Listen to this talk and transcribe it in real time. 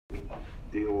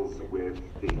deals with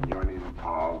the inyanim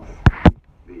of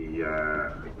the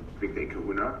Big Day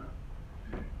Kahuna.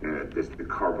 There's the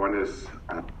Karbonis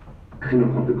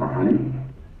Chinuch of the Kohanim.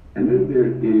 And then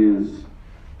there is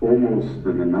almost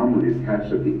an anomaly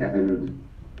attached at the end,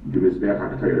 the Mizbeach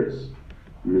HaKteres.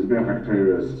 The Mizbeach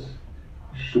HaKteres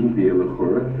shouldn't be a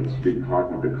lechora. It's a big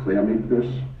part of the Klei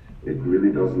HaMikdash. It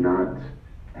really does not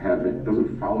have, it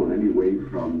doesn't follow in any way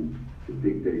from the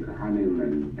Big Day Kohanim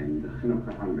and the Chinuch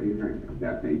Kohanim, anything of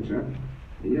that nature.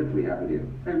 And yet we have it here.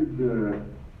 And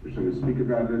we're going to speak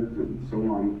about it and so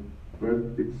on.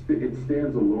 But it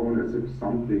stands alone as if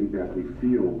something that we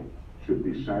feel should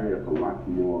be shaykh a lot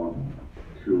more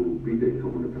to Big Day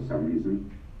Kohanim for some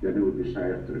reason than it would be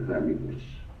shaykh to the Klei HaMikdash.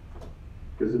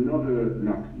 There's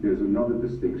another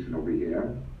distinction over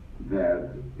here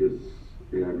that is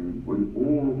in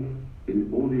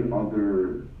all the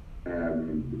other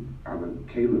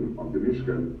kalim of the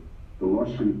Mishkan, the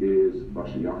lashon is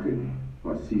lashon yachid,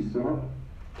 vasisa.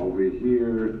 Over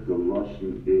here, the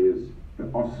lashon is the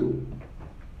asu.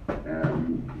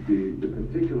 The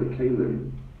particular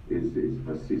kalim is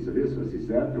vasisa this, vasisa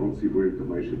that. Don't see where the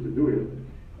Moshe to do it,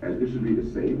 and this should be the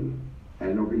same.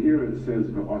 And over here it says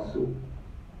the asu.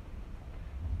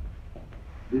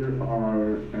 There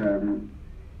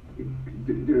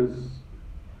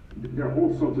are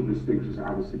all sorts of distinctions,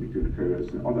 obviously, between the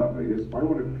Torahs and other Avedas, but I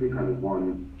want to pick on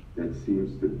one that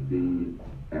seems to be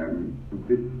a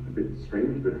bit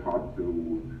strange, a bit hard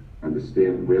to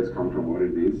understand where it's come from, what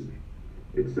it is.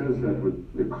 It says that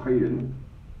with the Kohen,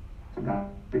 the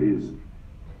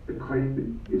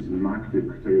Kohen is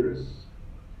Makdeh Torahs,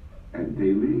 and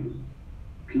daily,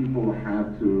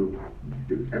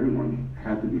 everyone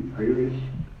had to be parish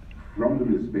from the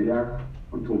Mizbeach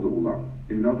until the Ulam.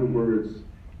 In other words,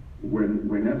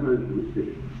 whenever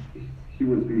he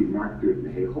was being knocked in the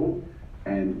Heichel,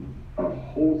 and a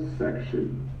whole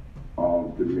section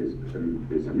of the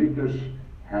Beis Hamikdash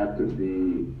had to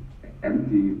be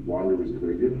empty while it was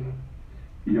doing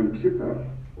it. Yom Kippur,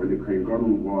 when the Kohen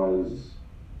Gadol was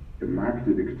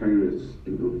Makdeh the Ketores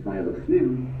in the Fnei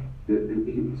Lefnim,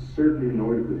 he certainly in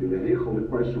order to do the Heichel, the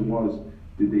question was,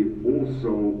 did they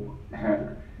also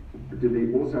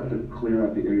have to clear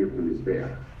out the area of the Mizbeach?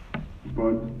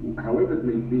 But however it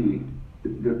may be,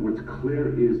 what's clear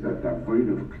is that the void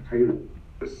of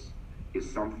Ketores is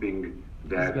something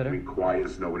that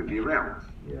requires nobody to be around.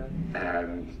 Yeah.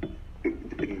 And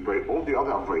by all the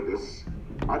other avodas,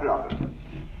 Adrabah,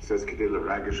 says Kedela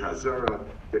Ragesh Hazara,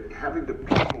 that having the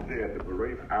people there, the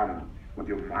Bereif Am, when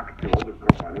you marked all the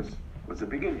Korbanos, was a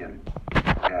big Inyan.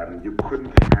 You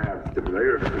couldn't have the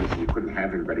Bereif, you couldn't have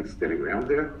everybody standing around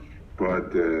there,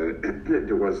 but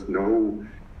there was no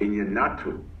Inyan not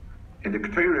to. And the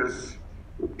Ketores,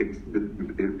 it's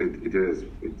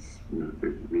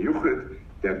miyuchet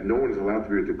that no one is allowed to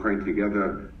be with the Kohen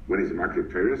together when he's a Makdeh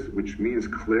Ketores, which means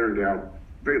clearing out a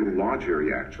very large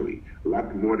area, actually, a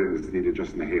lot more than is needed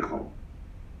just in the Heichel.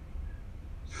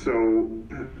 So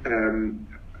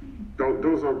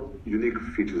those are unique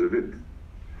features of it.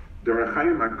 The Ohr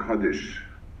HaChaim HaKadosh,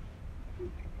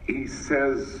 he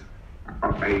says,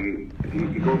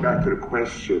 he goes back to the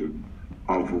question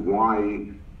of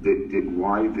why the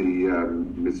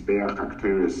Mizbeach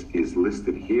HaKteres is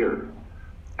listed here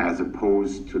as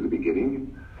opposed to the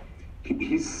beginning.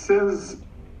 He says,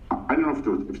 I don't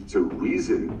know if it's a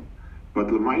reason, but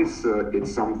Lemaisa,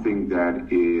 it's something that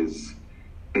is,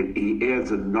 he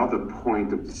adds another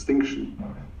point of distinction.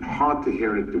 Hard to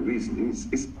hear it, the reason.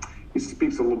 He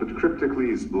speaks a little bit cryptically,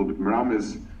 he's a little bit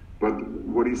meramis, but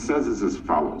what he says is as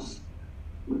follows.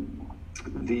 All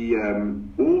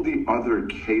the other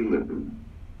kalim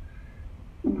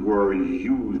were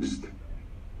used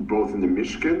both in the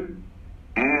Mishkan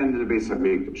and in the Beis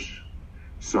Hamikdash.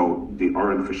 So the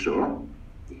Aron for sure,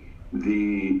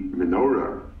 the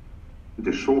menorah,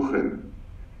 the Shulchan,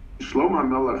 Shlomo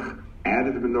HaMelech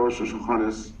added the menorah to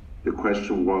Shulchanis. The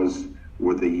question was,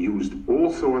 were they used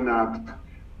also or not?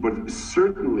 But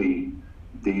certainly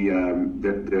the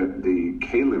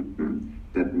kalim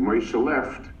that Moshe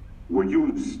left were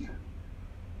used.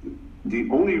 The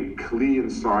only kli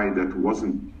inside that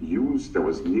wasn't used, that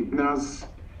was niknas,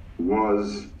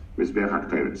 was Mizbeach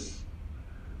HaKteres.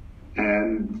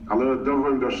 And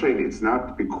it's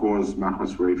not because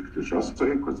Machmas Reif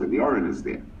Ketushasai, because the Aron is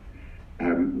there.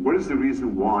 What is the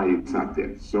reason why it's not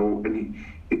there? So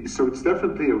it's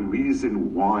definitely a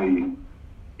reason why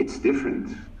it's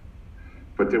different.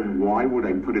 But then why would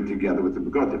I put it together with the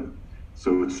Begadim?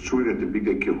 So it's true that the Big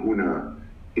Day Kahuna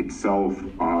itself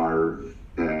are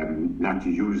not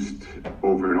used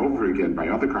over and over again by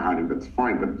other Kohanim, that's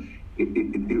fine. But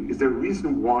is there a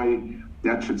reason why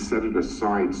that should set it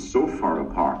aside so far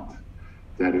apart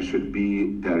that it should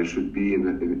be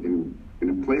in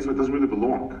a place where it doesn't really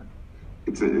belong.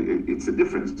 It's a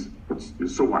difference, but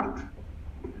so what?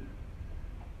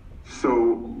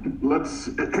 So let's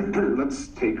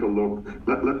take a look.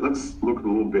 Let's look a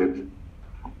little bit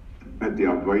at the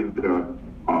avodah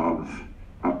of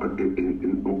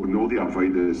in all the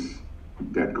avodas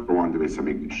that go on the Beis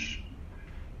Hamikdash.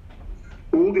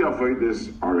 All the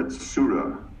avodas are a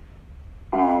tzura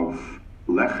of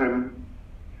lechem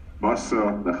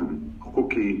basa, lechem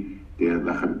chuki, the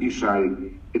lechem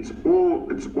ishai. It's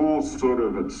all sort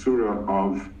of a tzura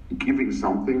of giving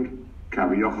something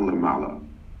kaviyachol lemala.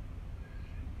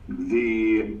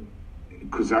 The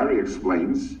Kuzari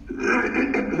explains,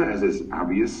 as is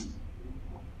obvious,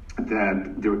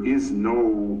 that there is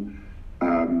no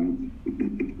chas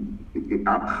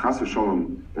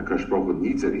v'sholom that Kadosh Baruch Hu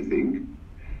needs anything.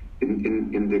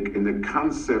 In the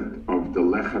concept of the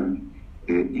lechem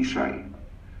ishai,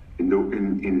 in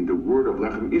the word of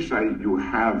lechem ishai, you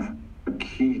have a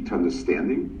key to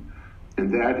understanding,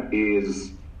 and that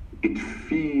is it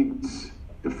feeds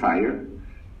the fire.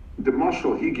 The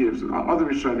mashal he gives, other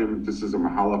Rishonim, this is a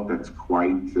mahalach that's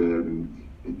quite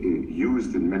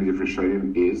used in many different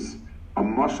Rishonim, is a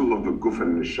mashal of a guf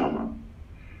and a neshama.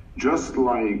 Just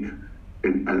like a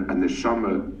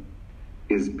neshama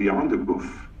is beyond the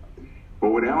guf,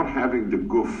 but without having the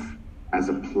guf as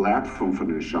a platform for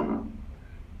the neshama,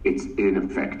 it's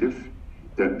ineffective.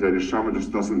 The neshama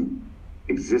just doesn't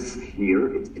exist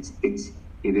here.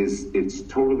 It's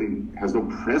totally has no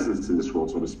presence in this world,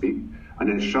 so to speak. And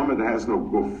a neshama that has no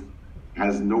guf,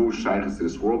 has no shaykhs to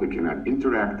this world, it cannot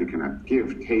interact, it cannot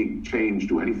give, take, change,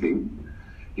 do anything.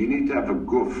 You need to have a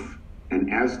guf,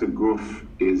 and as the guf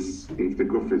is, if the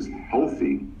guf is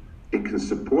healthy, it can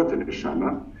support the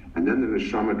neshama, and then the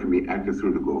neshama can be active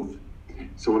through the guf.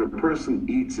 So when a person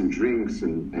eats and drinks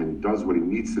and does what he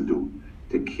needs to do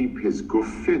to keep his guf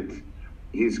fit,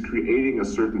 he's creating a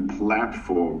certain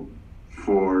platform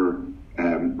for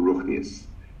ruchnius.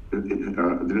 The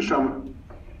neshama,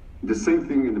 the same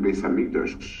thing in the Beis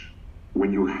Hamikdash,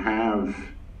 when you have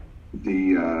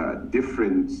the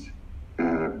different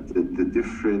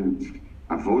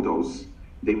avodos,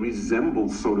 they resemble,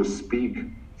 so to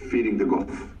speak, feeding the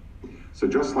guf. So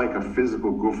just like a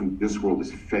physical guf in this world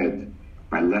is fed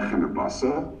by lechem and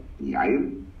basa,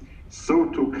 yayin, so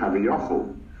too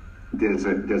kaviyachol, there's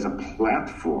a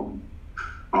platform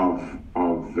of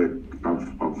a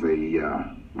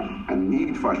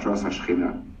need for Ashras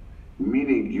Hashchina,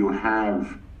 meaning you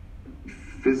have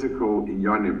physical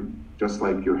inyanim, just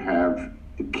like you have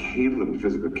the kelim,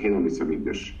 physical kelim Beis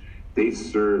Hamikdash. They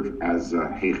serve as a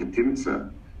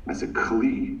heichetimtza, as a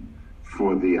kli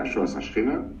for the Ashras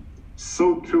Hashchina.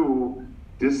 So too,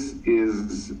 this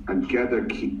is a gather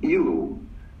ki'ilu.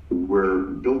 We're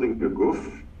building a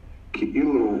guf.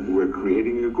 Ki'ilu, we're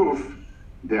creating a guf.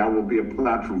 There will be a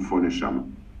platform for neshama.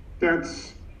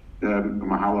 That's a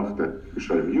mahalach that we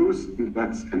should have used, and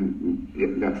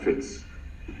that fits.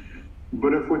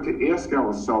 But if we're to ask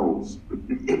ourselves,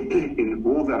 in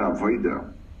all that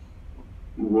avodah,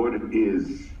 what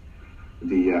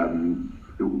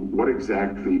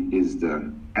exactly is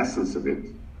the essence of it?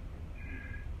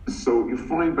 So you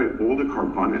find by all the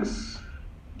karbanis,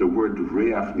 the word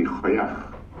reach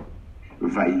nichoyach,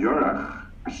 vayorach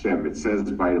Hashem. It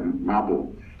says by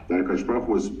Mabul that Kadosh Baruch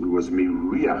Hu was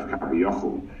miriach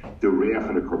kaviyachol, the reach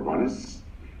of the karbanis,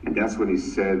 and that's when he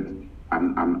said,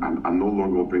 "I'm no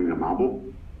longer bringing the Mabul."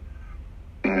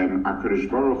 Kadosh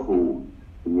Baruch Hu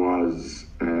was.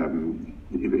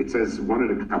 It says one of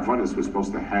the kavanas we're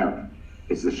supposed to have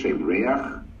is the shem reach.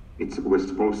 We're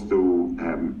supposed to.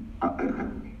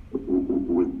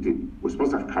 We're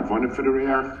supposed to have kavana for the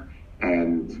reach,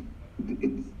 and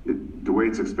the way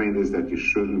it's explained is that you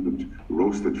shouldn't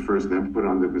roast it first, then put it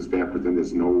on the mizbeach, but then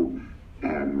there's no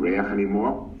reach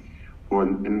anymore.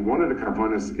 And one of the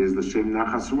kavanas is the shem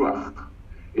nachas ruach.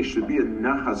 It should be a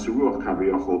nachas ruach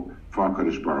kaviyachol for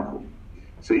HaKadosh Baruch Hu.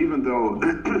 So even though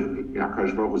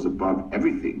HaKadosh Baruch Hu is above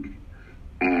everything,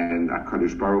 and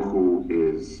HaKadosh Baruch Hu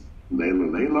is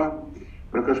Leila,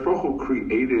 but HaKadosh Baruch Hu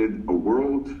created a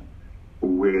world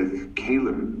with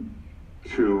kelim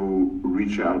to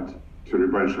reach out to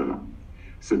Rebbeinu Shalom.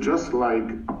 So just like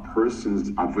a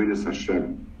person's avodas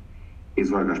Hashem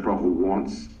is what HaKadosh Baruch Hu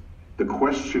wants, the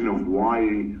question of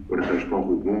why would HaKadosh Baruch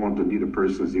Hu want or need a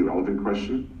person is an irrelevant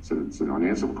question. So it's an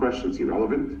unanswerable question, it's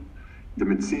irrelevant. The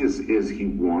Metzias is he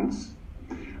wants,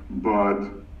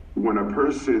 but when a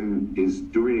person is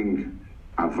doing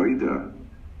avodah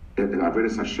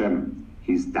Hashem,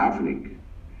 he's davening.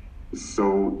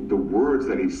 So the words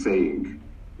that he's saying,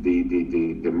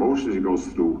 the emotions he goes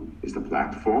through is the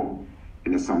platform,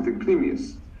 and there's something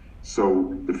pneumius.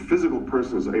 So the physical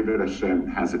person who's Eved Hashem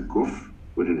has a guf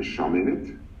with a neshama in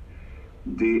it.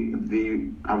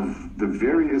 The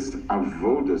various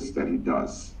avodas that he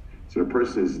does. So the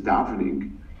person is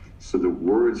davening, so the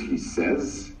words he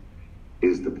says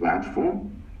is the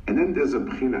platform, and then there's a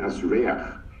bchinas reach.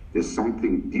 There's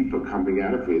something deeper coming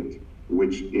out of it,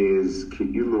 which is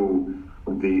keilu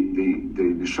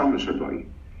the neshama shabai,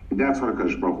 and that's what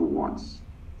HaKadosh Baruch Hu wants.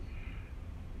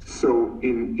 So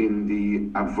in the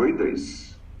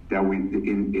avodas that we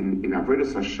in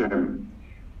avodas Hashem,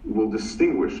 we'll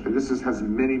distinguish, and this has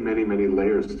many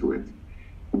layers to it.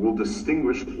 We'll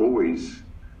distinguish always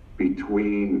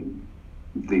between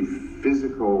the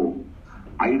physical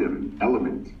item,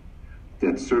 element,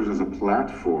 that serves as a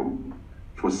platform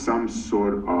for some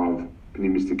sort of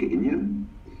pneumistic inyan,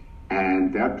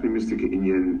 and that pneumistic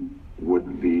inyan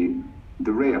would be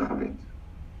the reach of it.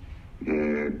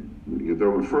 There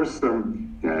were first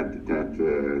some that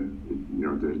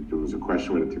there was a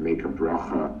question whether to make a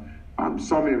bracha on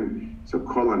samim. So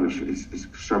kolan is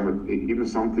even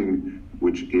something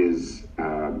which is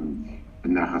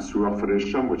nachas ruach for the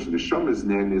neshama, which the neshama is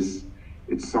nenis.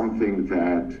 It's something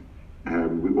that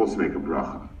we also make a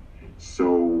bracha.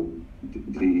 So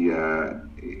the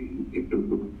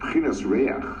bchinas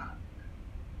reach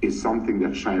is something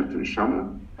that's shayach to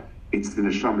neshama. It's the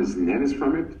neshama's nenis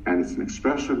from it, and it's an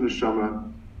expression of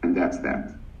neshama, and that's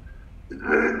that.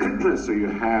 So you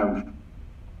have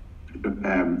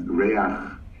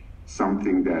reach,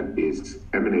 something that is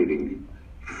emanating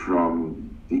from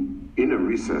the inner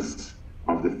recess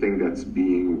of the thing that's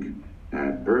being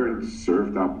burned,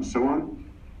 served up, and so on,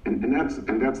 and that's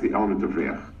the element of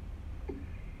reach.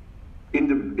 In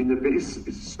the base,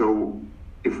 so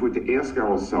if we're to ask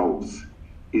ourselves,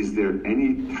 is there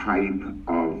any type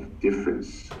of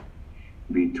difference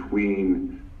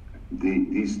between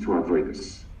these two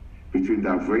avodas, between the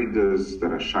avodas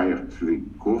that are shayach to the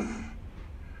guf,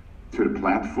 to the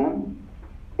platform,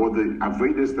 or the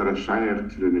avodas that are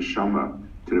shayach to the neshama,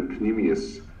 to the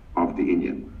pneumius of the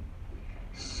inyan?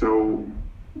 So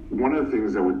one of the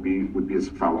things that would be as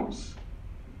follows: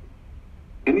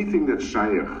 anything that's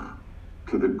shayach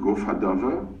to the guf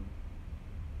hadava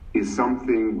is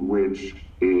something which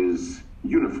is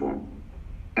uniform.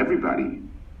 Everybody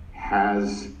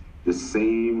has the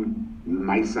same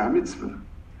Maisa mitzvah.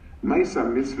 Maisa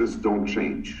mitzvahs don't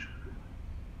change.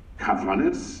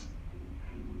 Kavanas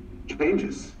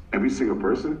changes. Every single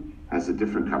person has a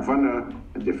different kavana,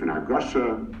 a different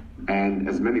argasha, and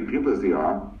as many people as they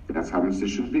are, that's how mitzvah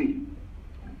should be.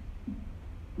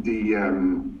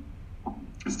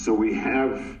 So we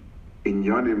have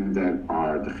inyanim that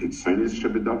are the chitzonis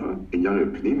shebedava,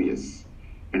 inyanim pneumius,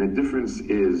 and the difference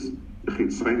is the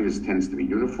chitzonis tends to be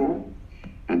uniform,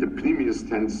 and the pneumius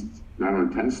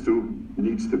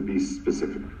needs to be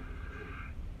specific.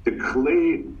 The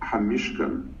klei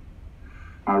hamishkan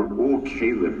are all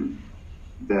kelim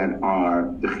that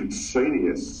are the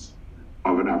chitzonius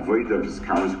of an avodah of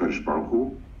Eskaras Kadosh Baruch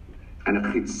Hu, and a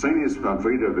chitzonius of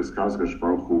avodah of Eskaras Kadosh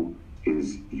Baruch Hu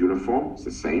is uniform, it's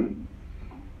the same,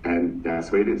 and that's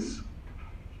the way it is.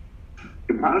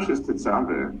 In Parashas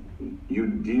Tetzaveh, you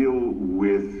deal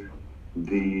with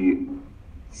the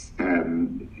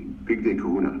Bigdei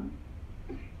Kehuna.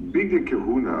 Bigdei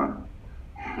Kehuna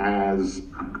has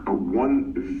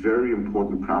one very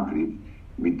important property,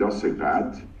 midosei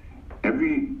bad.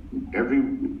 Every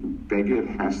beged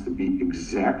has to be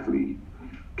exactly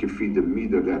kefi the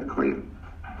mid of that kohen.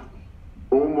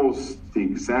 Almost the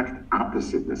exact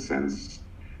opposite in a sense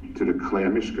to the Klei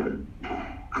Mishkan.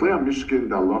 Klei Mishkan,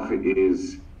 the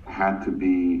halacha had to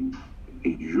be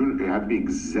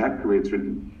exactly the way it's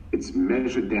written. It's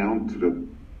measured down to the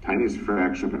tiniest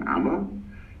fraction of an amma,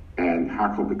 and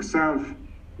Hakol B'Ksav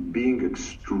being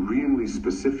extremely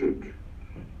specific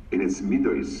in its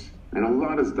midos. And a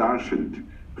lot is darshaned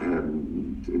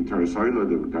in Taras Oila.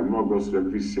 The Gemara goes through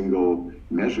every single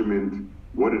measurement,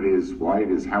 what it is, why it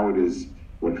is, how it is,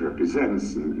 what it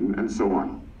represents, and so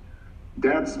on.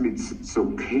 That's so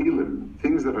Kalim,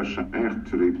 things that are shaykh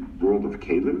to the world of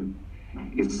Kalim,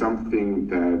 is something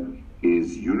that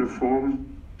is uniform,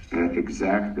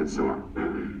 exact, and so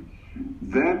on.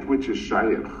 That which is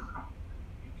shaykh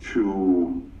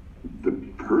to the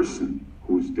person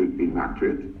who's being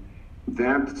makrit,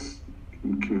 that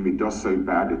can be so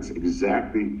bad, it's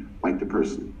exactly like the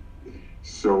person.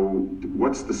 So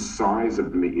what's the size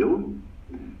of the me'il?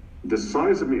 The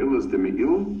size of me'il is the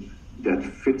me'il that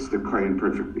fits the kohen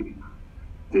perfectly.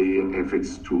 If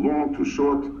it's too long, too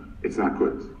short, it's not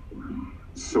good.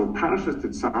 So Parashas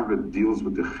Tetzaveh deals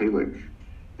with the chelik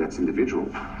that's individual.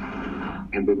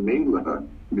 And the Mela,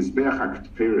 Mizbeach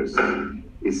HaKteres,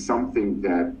 is something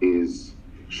that is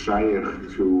shaykh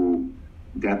to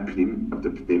that pnim of the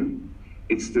pnim.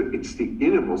 It's the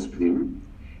innermost pnim,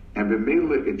 and the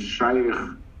Mela it's shaykh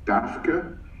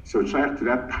dafka, so it's shaykh to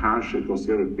that parsha goes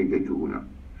there at Big Kahuna.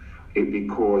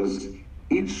 Because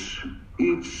each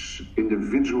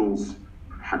individual's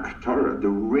haktara, the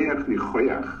reach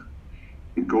nichoyach,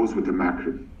 it goes with the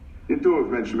makriv. You do have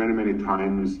mentioned many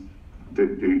times the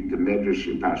medrash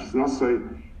in Parshas Nosai,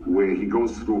 where he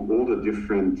goes through all the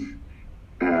different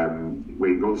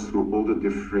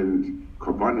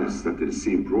korbanos that the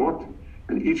Nesiim brought,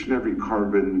 and each and every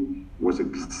korban was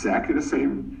exactly the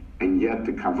same, and yet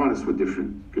the kavanos were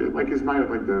different. Like his mayat,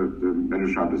 like the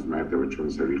Medrash Rabbis mayat, they were Tron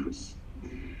Serichus.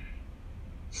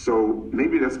 So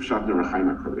maybe that's Pshat Nerachaim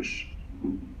HaKodesh,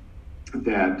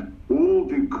 that all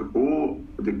the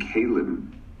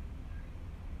Kalim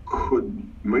could,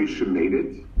 Moshe made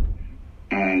it,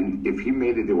 and if he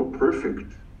made it, they were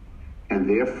perfect, and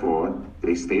therefore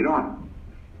they stayed on.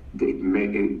 There may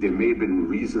have been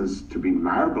reasons to be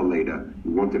marble later.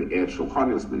 We wanted to add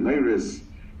shulchanos, menorahs,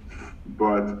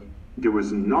 but there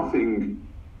was nothing.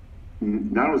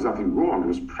 Not was nothing wrong. It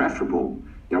was preferable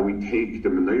that we take the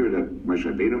menorah that Moshe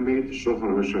Rabbeinu made, the shulchan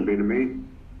that Moshe Rabbeinu made,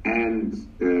 and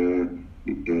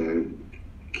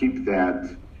keep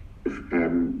that.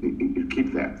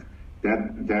 Keep that.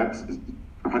 That's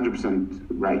 100%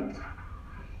 right.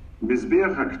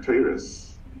 Mizbeach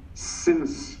HaKteres,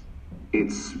 since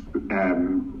it's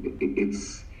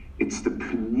the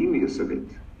panemius of it.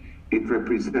 It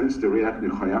represents the Reach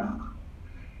Nechoyach.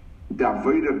 The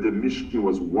Avodah of the Mishnah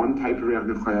was one type of Reach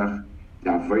Nechoyach. The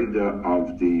Avodah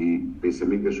of the Beis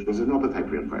Hamikdash was another type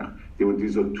of Reach Nechoyach.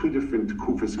 These are two different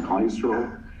Kufas Klal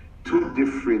Yisrael, two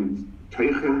different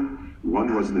Teichen.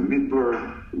 One was in the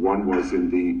Midbar, one was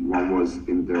in the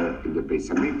Beis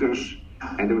Hamikdash,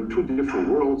 and there were two different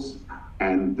worlds.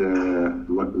 And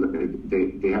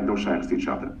they have no shaykhs to each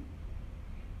other.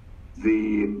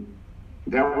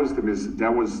 That was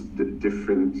the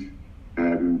different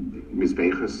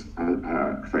mizbeches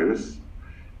kfeiros.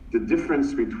 The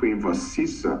difference between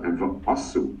vasisa and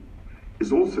va'asu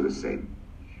is also the same,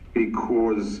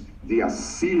 because the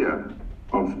asiya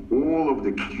of all of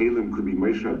the kelim could be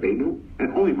Moshe Rabbeinu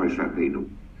and only Moshe Rabbeinu.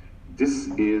 This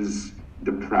is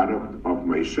the product of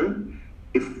Moshe.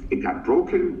 If it got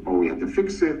broken, or we had to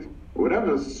fix it, or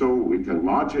whatever, so we can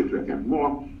enlarge it, we can have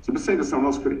more. So let's say that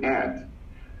someone else could add.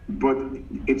 But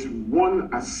it's one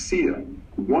asiyah.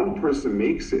 One person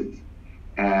makes it,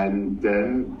 and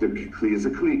then the kli is a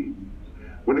kli.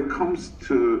 When it comes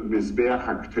to Mizbeach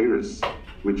HaKteres,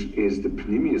 which is the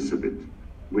panemius of it,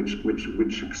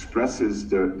 which expresses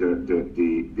the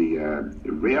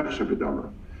reach shabedama,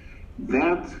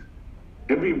 that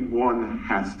everyone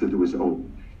has to do his own.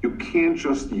 You can't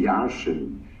just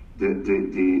yarshin the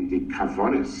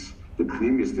kavanis, the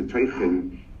pneumis, the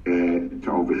teichen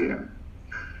to over here.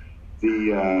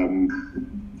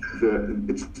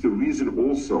 It's the reason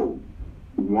also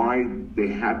why they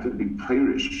had to be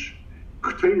Pirish.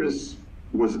 Ketores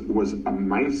was a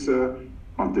Maisa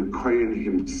of the Kohen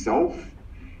himself,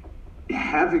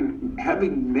 having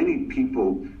many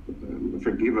people.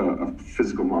 Forgive a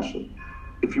physical marshal.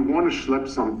 If you want to schlep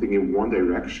something in one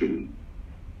direction,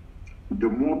 the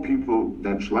more people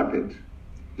that schlep it,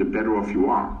 the better off you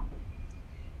are.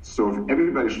 So if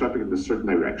everybody's schlepping in a certain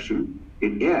direction,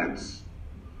 it adds.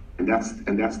 And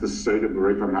that's the side of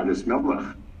Mereva Madras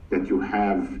Melech, that you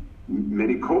have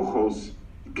many kochos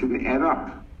can add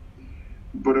up.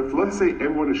 But if, let's say,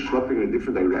 everyone is schlepping in a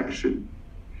different direction,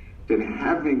 then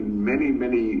having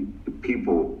many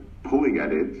people pulling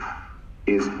at it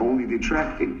is only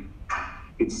detracting.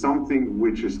 It's something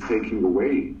which is taking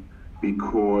away,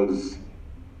 because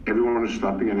everyone is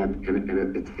stopping and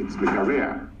it's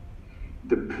megareah.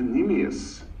 The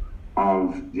panemius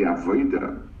of the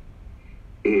avodah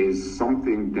is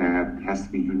something that has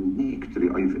to be unique to the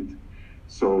ovid.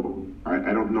 So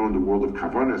I don't know in the world of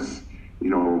kavanas,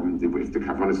 if the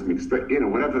kavanas mixed in or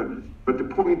whatever, but the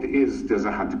point is there's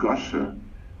a hadgasha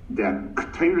that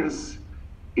ketores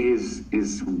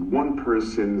is one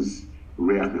person's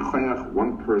reach nechoyach,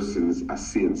 one person's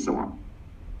asi, and so on.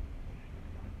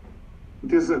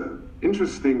 There's an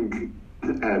interesting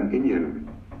inyan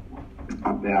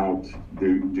about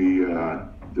the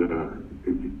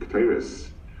ketores,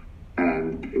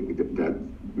 and that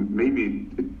maybe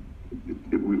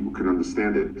we can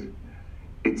understand it.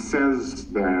 It says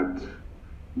that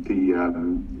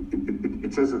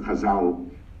it says in Chazal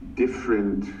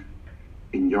different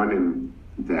inyanim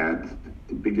that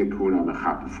the bigger kuna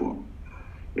mechaper for.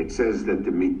 It says that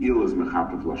the me'il is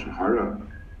mechaper lashon hara,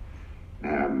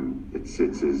 It's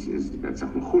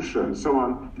mechusha and so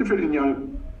on. Different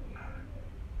inyan.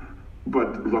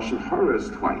 But lashon hara is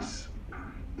twice.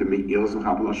 The me'il is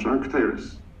mechab lashon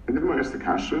k'teres. And the Gemara asks the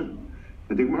kasha, and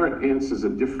the Gemara answers a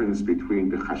difference between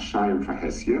b'chashai and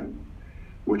fahesya,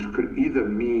 which could either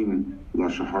mean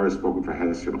lashon hara spoken for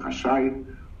hesya b'chashai,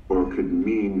 or it could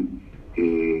mean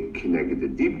kineged the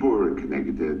dibur,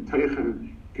 kineged the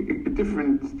teichen,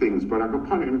 different things. But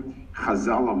agapanim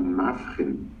Chazal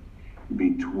mafchin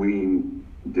between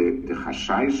the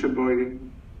chashai shaboy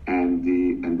and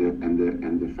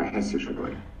the fahesya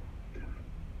shaboy.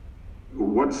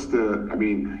 What's the? I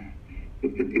mean,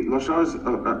 lashon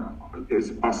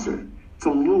is aser. It's a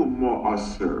little more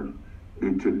aser.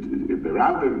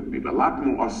 Maybe a lot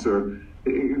more aser.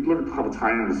 You look at Chofetz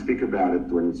Chaim and speak about it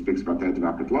when it speaks about that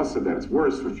that it's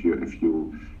worse if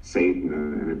you say it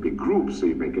in a big group, so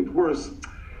you make it worse.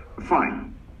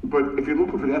 Fine, but if you're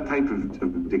looking for that type of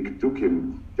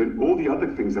dikdukim, then all the other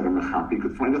things that are mechapi, you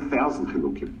could find 1,000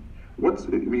 chilukim. What's, I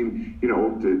mean,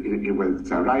 whether it's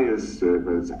arayas,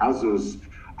 whether it's azus,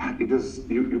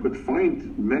 you could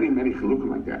find many chilukim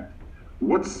like that.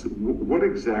 What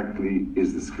exactly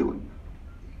is this chiluk?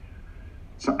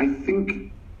 So I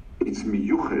think it's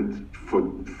miyuched for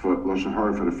lashon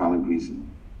hara for the following reason.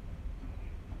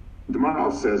 The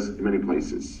Maharal says in many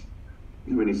places,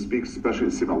 when he speaks, especially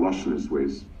in Siva Lashon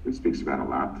ways, he speaks about a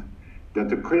lot, that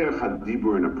the koyach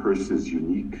hadibur in a person is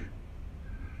unique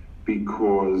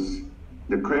because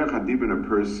the koyach hadibur in a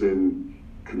person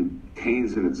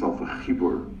contains in itself a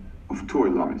chibur of two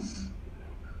olamis.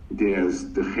 There's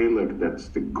the chelek that's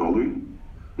the golui,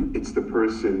 it's the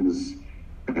person's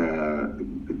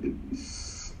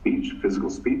speech, physical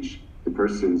speech, the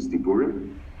person's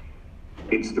diburim,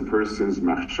 it's the person's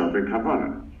machshaveh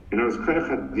kavana. In other words, koyach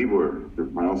hadibur, the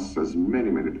Maharal says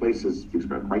many places, speaks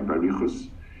about quite barichus.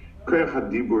 Koyach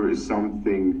hadibur is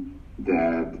something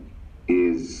that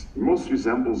most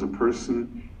resembles a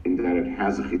person in that it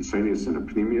has a chitzonius and a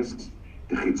pnimius.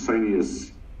 The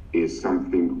chitzonius is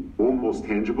something almost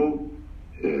tangible,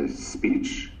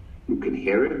 speech. You can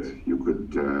hear it. You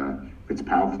could, if it's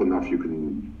powerful enough, you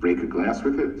can break a glass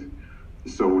with it.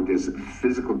 So there's a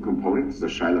physical component. There's a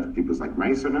shaila if people's like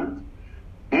mice or not.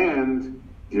 And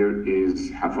there is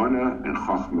havana and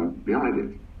chachma behind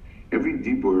it. Every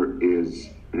dibur is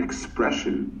an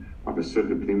expression of a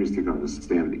certain pneumistic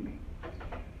understanding.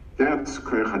 That's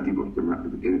koyach hadibur.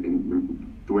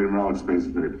 The way Maharal explains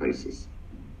it in many places.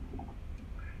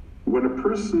 When a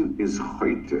person is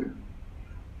choite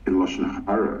in lashon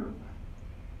hara,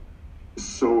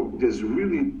 so there's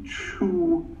really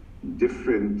two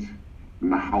different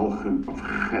mahalchim of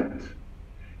chet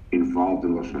involved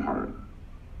in lashon hara.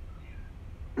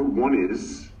 One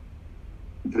is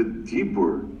the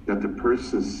dibur that the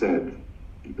person said,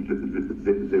 the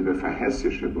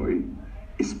v'fahesya shaboy,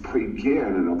 is pregeh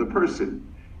on another person.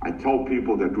 I told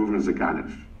people that Reuven is a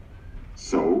ganef,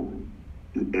 so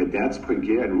that's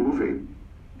pregeh on Reuven,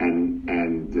 and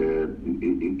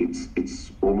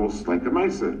it's almost like a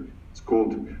ma'aser. It's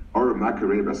called Ora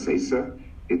Makarei Baseisa.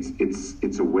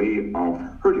 It's a way of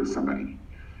hurting somebody.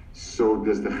 So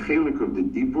there's the chelik of the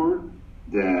dibur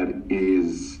that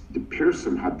is the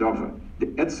pirsum hadava, the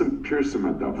etzem pirsum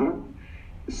hadava.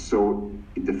 So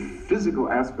the physical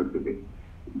aspect of it,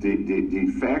 the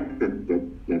fact that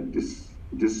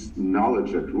this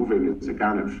knowledge that Reuven is a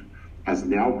ganef has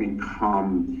now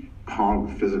become part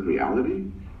of physical reality.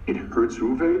 It hurts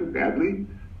Reuven badly,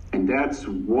 and that's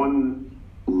one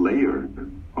layer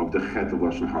of the chet of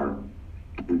lashon hara,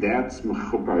 and that's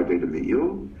mechubar de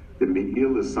me'il. The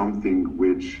me'il is something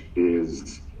which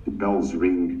is the bells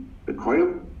ring the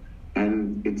coil,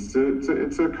 and it's a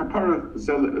kapara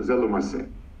zelumaseh.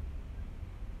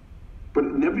 But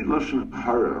in every lashon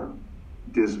hara,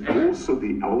 there's also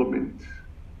the element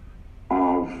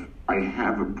of I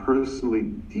have a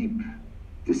personally deep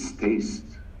distaste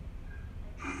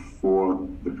for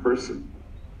the person.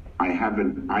 I have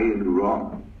an ayin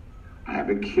ra, I have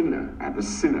a kinna, I have a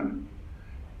sinner.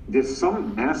 There's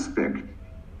some aspect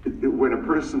when a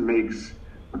person makes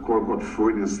a quote-unquote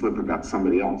Freudian slip about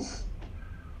somebody else,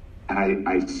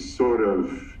 I sort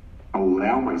of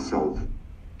allow myself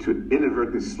to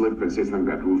inadvertently slip and say something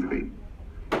about Reuven.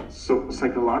 So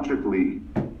psychologically,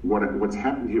 what's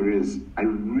happened here is I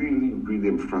really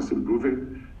am frustrated with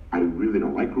Reuven. I really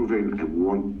don't like Reuven. I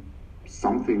want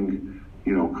something,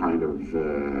 kind of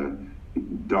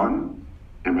done.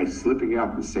 And by slipping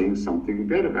out and saying something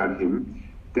bad about him,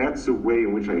 that's a way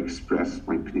in which I express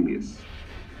my pnimius.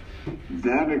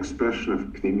 That expression of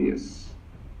pnimius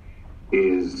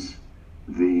is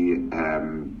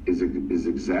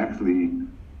exactly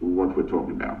what we're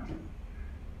talking about.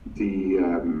 the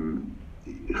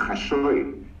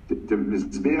chashoy, the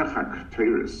mizbeach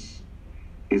hakteris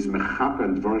is mechapa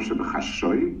and dvarim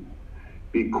shebechashoy,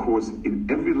 because in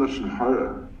every lashon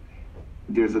hara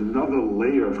there's another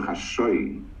layer of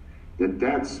chashoy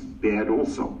that's bad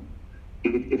also.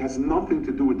 It has nothing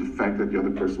to do with the fact that the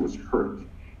other person was hurt.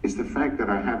 It's the fact that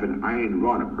I have an ayin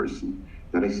ra on a person,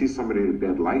 that I see somebody in a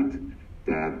bad light,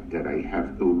 that I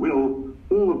have ill will.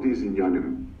 All of these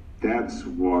inyanim, that's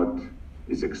what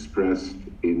is expressed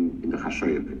in the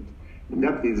chashoy of it. And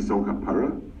that needs its own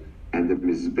kapara, and the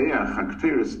mizbeach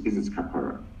hakteris is its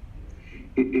kapara.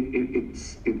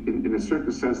 It's in a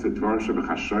certain sense, the dvar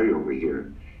shebechashoy over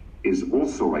here is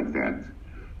also like that.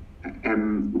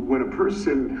 And when a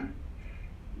person,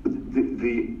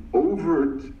 the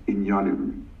overt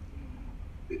inyanim,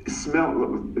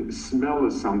 smell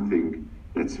is something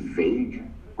that's vague,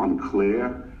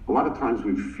 unclear. A lot of times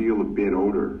we feel a bad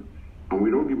odor, and we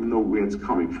don't even know where it's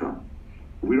coming from.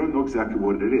 We don't know exactly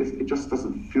what it is. It just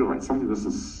doesn't feel right. Something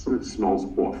smells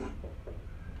off.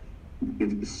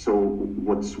 So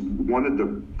what's one of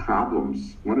the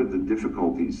problems, one of the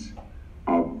difficulties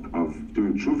of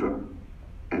doing tshuva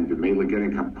and the mele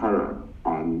getting kapara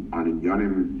on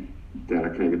inyanim that are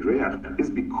keneged reach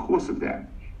is because of that.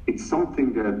 It's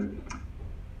something that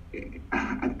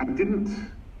I didn't.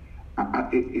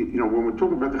 When we're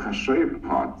talking about the chashoy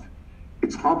part,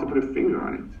 it's hard to put a finger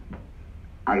on it.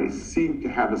 I seem to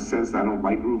have a sense that I don't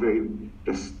like Ruvain,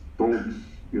 just don't,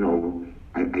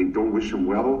 I don't wish him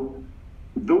well.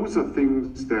 Those are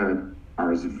things that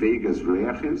are as vague as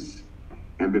reach is,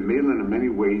 and b'meila in many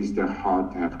ways they're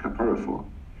hard to have kapara for.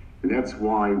 And that's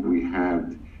why we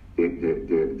have the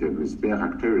mizbeach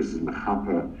hakteris is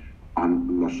mechapa on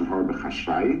lashon hara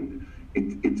b'chashay.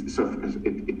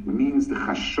 It means the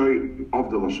chashoy of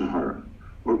the lashon hara,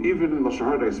 or even in lashon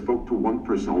hara I spoke to one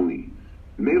person only.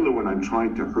 Mela, when I'm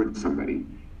trying to hurt somebody,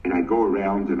 and I go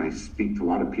around and I speak to a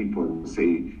lot of people and say,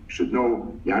 you should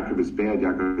know Yaakov is bad,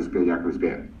 Yaakov is bad, Yaakov is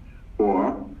bad.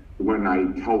 Or when I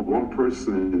tell one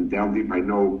person and down deep I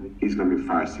know he's going to be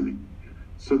fast to me.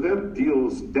 So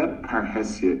that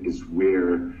parhesia is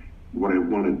where what I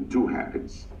want to do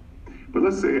happens. But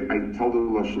let's say I tell the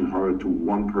lashon hara to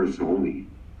one person only,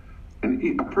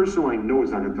 and a person who I know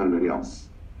is not going to tell anybody else.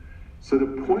 So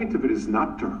the point of it is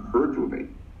not to hurt Ruvain.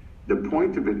 The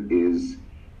point of it is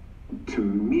to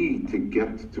me to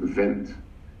get to vent,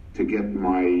 to get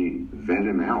my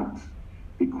venom out,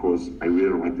 because I really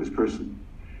don't like this person.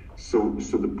 So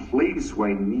the place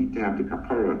where I need to have the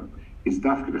kapara is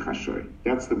dafka the chashoy.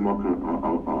 That's the makom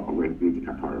where I need the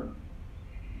kapara.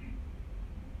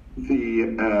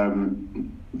 The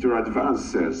Radvaz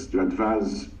says, the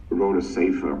Radvaz wrote a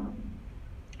sefer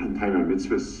on Taima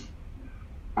Mitzvahs,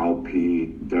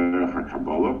 Alpi Derech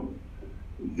HaKabbalah.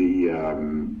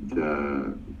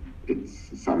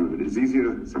 Some of it is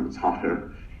easier, some of it's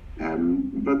harder,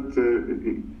 but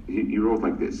he wrote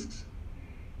like this.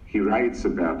 He writes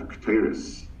about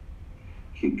Ketores.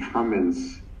 He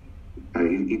comments.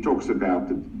 He talks about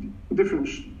the different.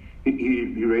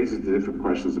 He raises the different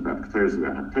questions about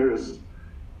Ketores,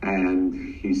 and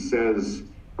he says,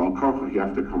 "Al Koch, you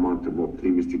have to come on to more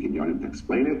optimistic inyanim to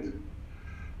explain it."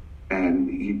 And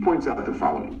he points out the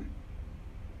following.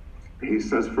 He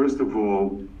says, first of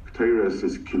all, Ketores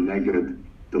is connected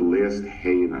the last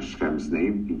Hey in Hashem's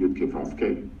name, Yud Kei Vav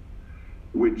Kei,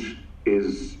 which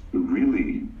is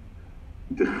really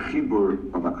the chibur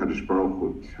of HaKadosh Baruch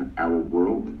Hu to our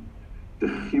world, the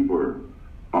chibur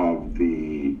of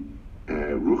the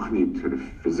ruchni to the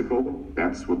physical.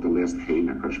 That's what the last Hey in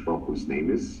HaKadosh Baruch Hu's name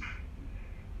is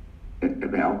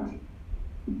about.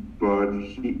 But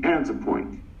he adds a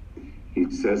point. He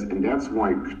says, and that's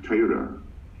why Ketores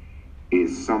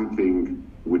is something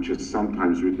which is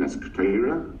sometimes written as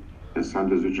Ketores and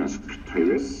sometimes written as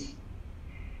Ketores.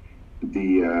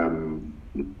 The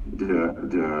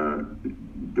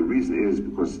reason is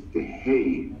because the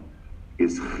Hey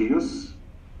is Chiyus,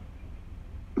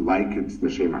 like it's the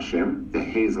Shem Hashem. The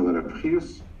Hey is a letter of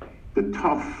Chiyus. The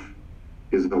Taf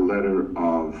is the letter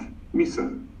of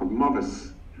Misa, of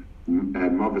Mavis.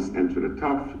 Mavis enter the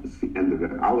Taf. It's the end of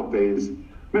the Aleph days.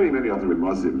 Many other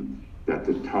Remazim that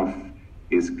the Taf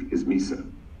is Misa.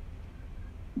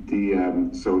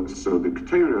 So the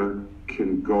Ketores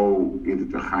can go either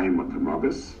to Chaim or to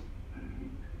Mavis.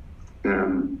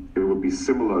 It would be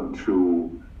similar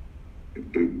to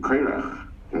Korach.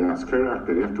 That's Korach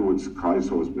that afterwards Klal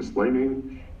Yisrael was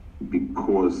mislearning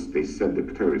because they said the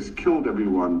Ketores killed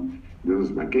everyone. There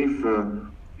was Magefa,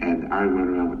 and Aaron went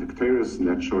around with the Ketores, and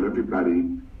that showed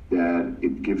everybody that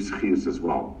it gives Chiyus as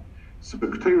well. So the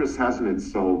Ketores has in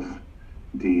itself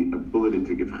the ability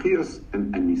to give Chiyus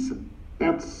and Nisa.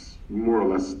 That's more or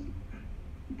less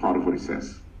part of what he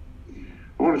says.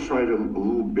 I want to try to a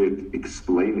little bit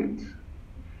explain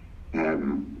it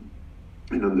and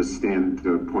understand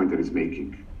the point that he's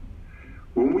making.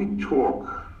 When we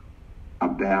talk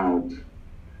about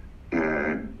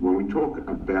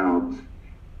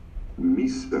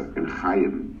Misa and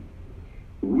Chaim,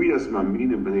 we as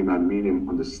Ma'aminim B'nai Ma'aminim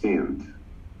understand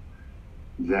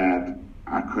that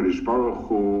HaKadosh Baruch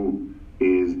Hu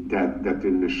is that the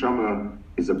neshama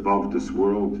is above this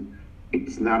world.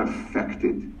 It's not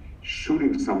affected.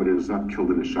 Shooting somebody does not kill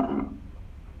the neshama.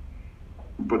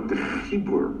 But the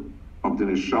chibur of the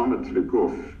neshama to the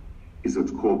guf is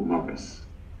what's called maves.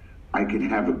 I can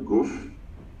have a guf,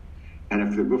 and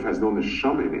if the guf has no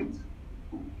neshama in it,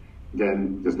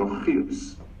 then there's no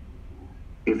chiyus.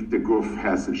 If the guf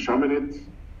has neshama in it,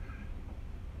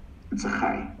 it's a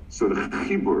chai. So the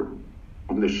chibur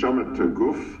of neshama to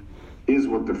guf is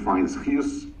what defines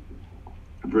chiyus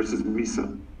versus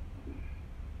misa.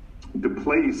 The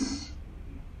place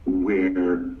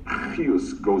where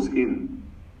chiyus goes in,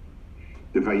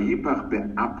 the vayipach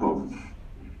be'apov,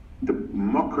 the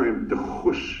makom, the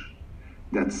chush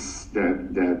that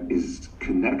is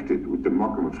connected with the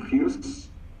makom of chiyus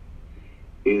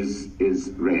is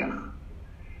reach.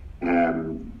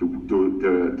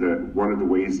 One of the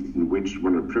ways in which,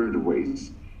 one of the primitive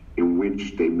ways in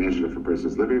which they measure if a person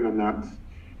is living or not,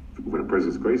 when a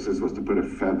person's gracious, was to put a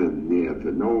feather near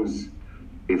the nose.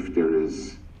 If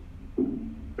there's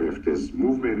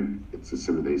movement, it's a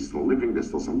symbol they're still living, there's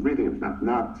still some breathing. If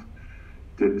not.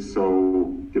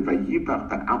 So the vayipach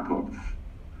ba'apov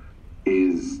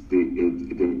is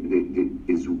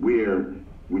is where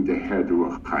with the head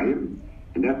ruach chaim,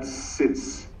 and that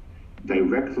sits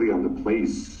directly on the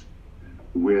place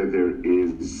where there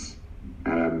is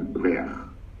reach.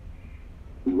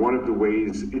 One of the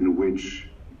ways in which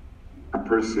a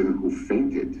person who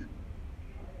fainted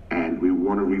and we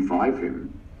want to revive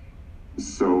him,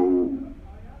 so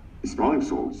smelling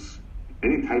salts,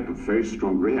 any type of very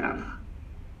strong reach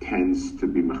tends to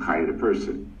be machayed a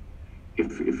person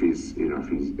if he's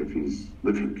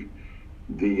living.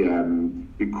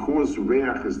 Because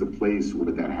reach is the place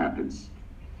where that happens.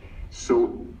 So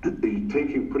putting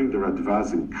the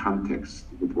Radvaz in context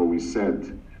with what we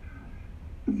said,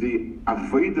 the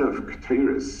avodah of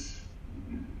Keteris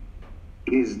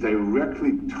is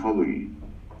directly totally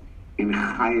in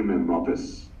Chaim and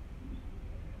Mavis,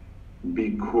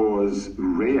 because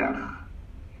reach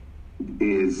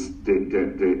is the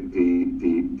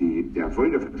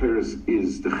avodah of Keteris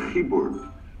is the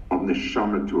chibur of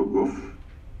neshama to a guf,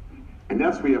 and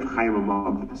that's where you have Chaim and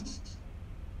Mavis.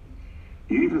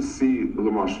 You even see,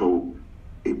 L'mashal,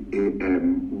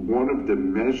 one of the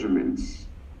measurements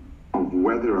of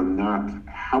whether or not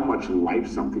how much life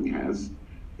something has.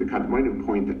 The Kadmonim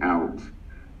point out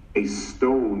a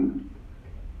stone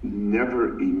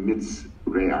never emits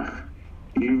reach,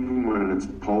 even when it's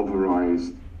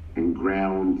pulverized and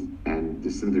ground and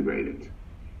disintegrated.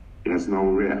 It has no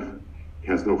reach, it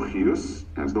has no chiyus,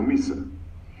 it has no misa.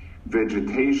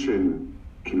 Vegetation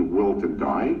can wilt and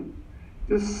die.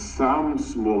 There's some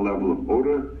small level of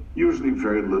odor, usually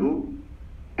very little,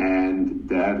 and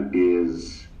that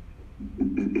is, a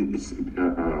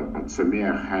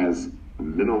tzameach has a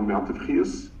minimal amount of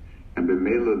chiyus, and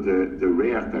b'meila the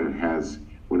reich that it has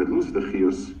when it loses the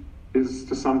chiyus is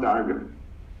to some darga.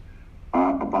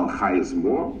 A bal chai is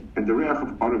more, and the reich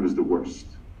of Adam is the worst,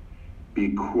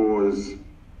 because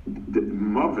the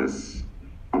mavis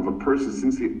of a person,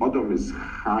 since the Adam is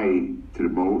chai to the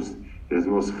most, it has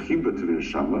the most chibah to the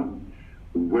neshama.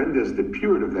 When there's the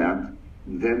period of that,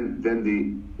 then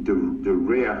the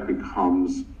reich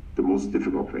becomes the most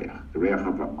difficult reich. The reich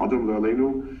of Adam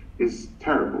L'Aleinu is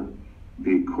terrible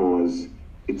because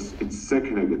it's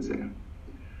second agatzeh.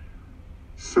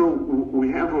 So we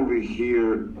have over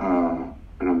here an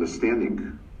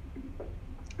understanding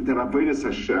that Avodas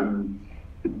Hashem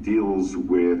deals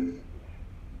with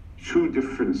two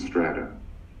different strata.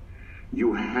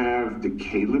 You have the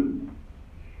kelim,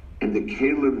 and the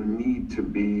kelim need to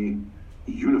be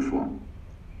uniform.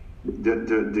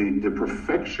 The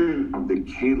perfection of the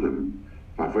kelim,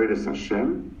 Avodas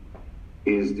Hashem,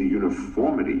 is the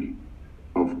uniformity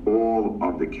of all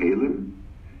of the kelim,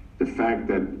 the fact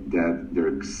that they're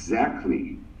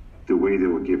exactly the way they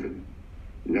were given.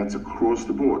 And that's across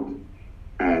the board.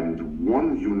 And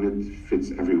one unit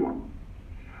fits everyone.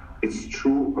 It's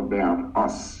true about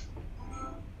us.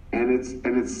 And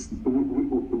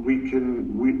we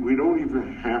don't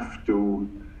even have to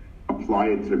apply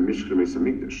it to the Mishkan Beis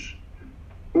Hamikdash.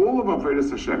 All of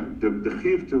Avodas Hashem, the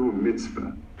Chiv to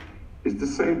mitzvah, is the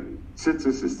same.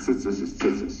 Tzitzis is tzitzis is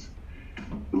tzitzis.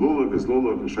 Lulav is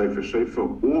lulav, and shayfa is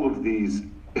shayfa. All of these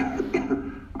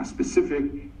are specific,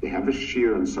 they have a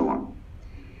shear, and so on.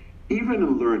 Even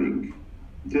in learning,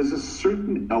 there's a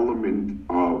certain element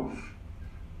of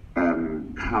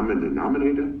common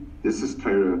denominator. This is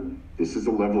Torah, this is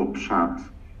a level of pshat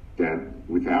that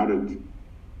without it,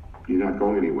 you're not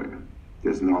going anywhere.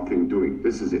 There's nothing doing.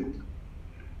 This is it.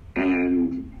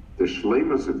 And the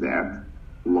shleimus of that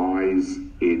lies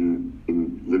in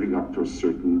living up to a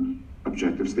certain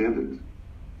objective standard.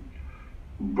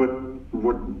 But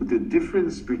what the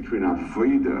difference between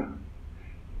avodah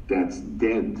that's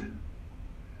dead,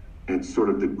 and sort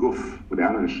of the guf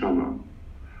without a neshama,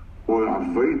 or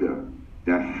avodah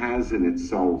that has in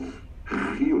itself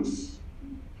chiyus,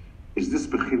 is this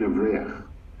bechin of reach.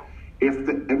 If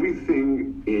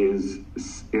everything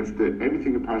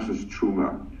in Parshas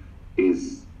Truma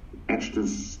is etched in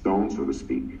stone, so to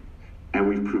speak, and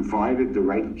we've provided the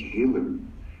right kelim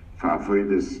for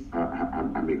avodas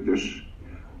hamikdash,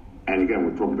 and again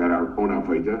we're talking about our own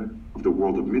avodah of the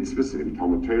world of mitzvahs in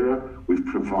Talmud Torah, we've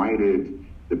provided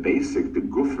the basic, the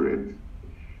guf for it.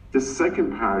 The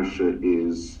second parasha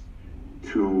is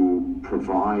to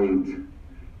provide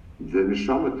the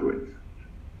neshama to it.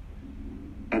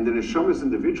 And the neshama is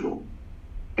individual.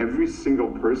 Every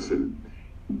single person,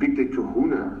 bigdei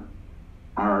kahuna,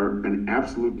 are an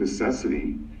absolute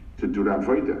necessity to do the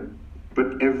avodah.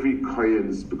 But every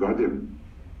kohen's begadim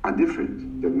are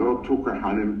different. There are no two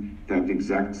kohanim that have the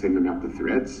exact same amount of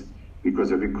threads,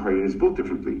 because every kohen is built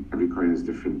differently. Every kohen is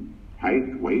different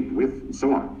height, weight, width, and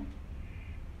so on.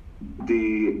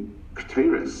 The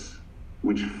Ketores,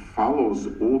 which follows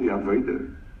all the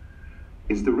avodah,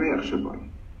 is the reach shabbai.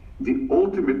 The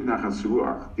ultimate nachas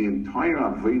ruach, the entire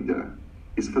avodah,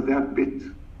 is for that bit.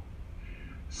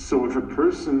 So if a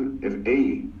person is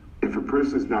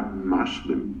not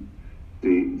mashlim,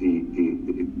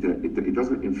 it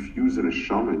doesn't infuse a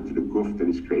neshama into the guf that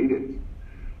is created,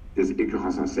 there's ikar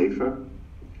hasan sefer.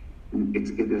 It's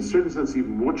in a certain sense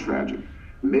even more tragic.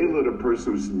 Mele the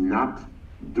person who's not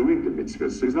doing the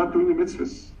mitzvahs, so he's not doing the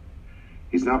mitzvahs.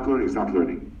 He's not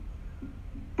learning.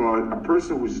 But a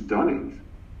person who's done it,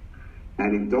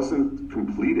 and he doesn't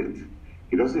complete it,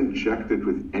 he doesn't inject it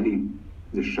with any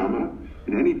neshama,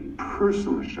 and any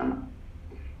personal neshama.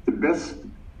 The best,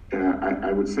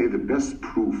 I would say the best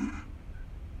proof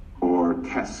or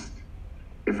test,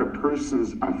 if a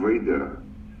person's avodah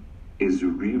is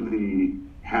really,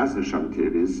 has neshama to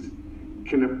it, is,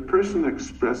 can a person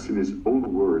express in his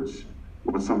own words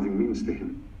what something means to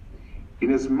him?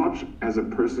 In as much as a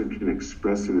person can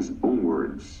express in his own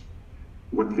words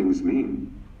what things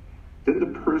mean, then the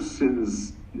person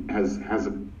is an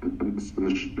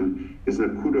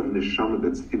akud of neshama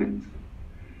that's in it.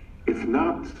 If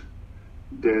not,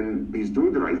 then he's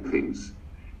doing the right things.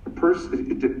 A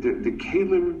person, the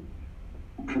kelim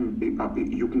can be,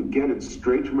 you can get it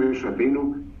straight from Moshe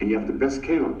Rabbeinu, and you have the best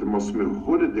kelim, the most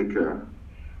mehudedike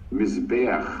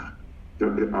mizbeach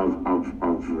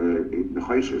of the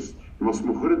Chayshes. The most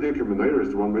mehudedike menorah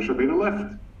is the one Moshe Rabbeinu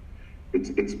left.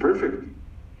 It's perfect.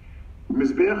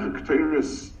 Mizbeach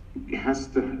HaKtoros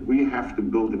we have to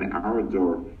build in our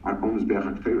door our own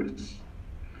Mizbeach HaKtoros.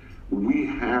 We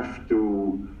have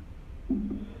to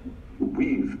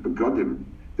weave begadim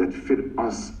that fit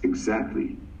us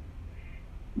exactly.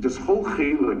 This whole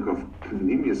chilek of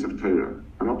panemius of Torah,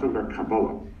 I'm not talking about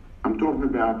Kabbalah, I'm talking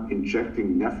about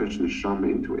injecting nefesh neshama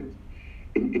into it.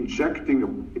 Injecting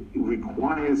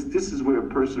requires, this is where a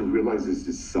person realizes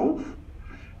his self,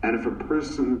 and if a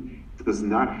person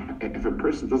doesn't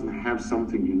have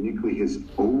something uniquely his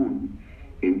own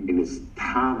in his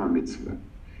tama mitzvah,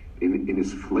 in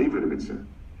his flavor of mitzvah,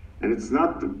 and it's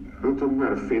not, I'm not talking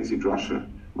about a fancy drasha,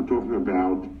 I'm talking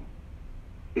about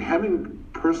having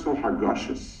personal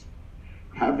hargashas,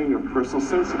 having a personal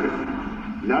sense of it.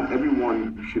 Not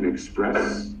everyone can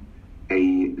express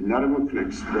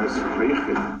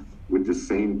reichel with the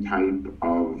same type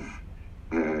of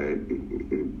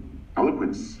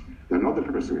eloquence that another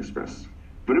person express.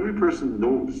 But every person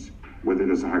knows whether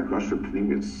there's a hargasha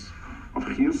pneumius of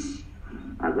chiyus,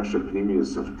 hargasha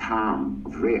pneumius of tam,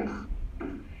 of reich.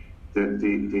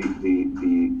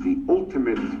 The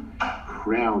ultimate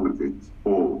crown of it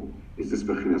all is this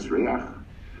bechinas reich,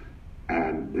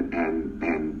 and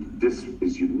this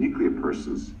is uniquely a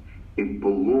person's. It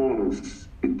belongs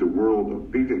in the world of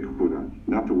bigdei kahuna,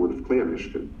 not the world of klei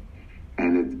mishkan.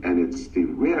 And it's the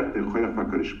reich, the choyach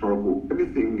HaKadosh Baruch Hu.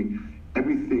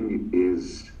 Everything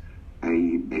is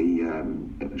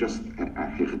just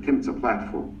a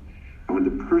platform. And when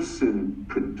the person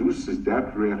produces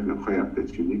that reich nechoyach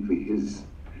that's uniquely his,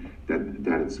 that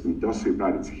it's midosei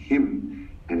about, it's him,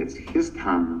 and it's his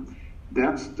time,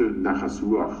 That's the nachas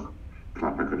ruach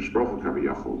klap HaKadosh Baruch Hu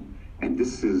kaviyachol. And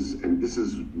this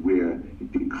is where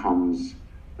it becomes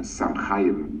a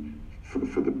samchayim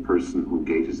for the person who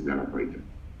engages in that operator.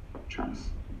 Chance.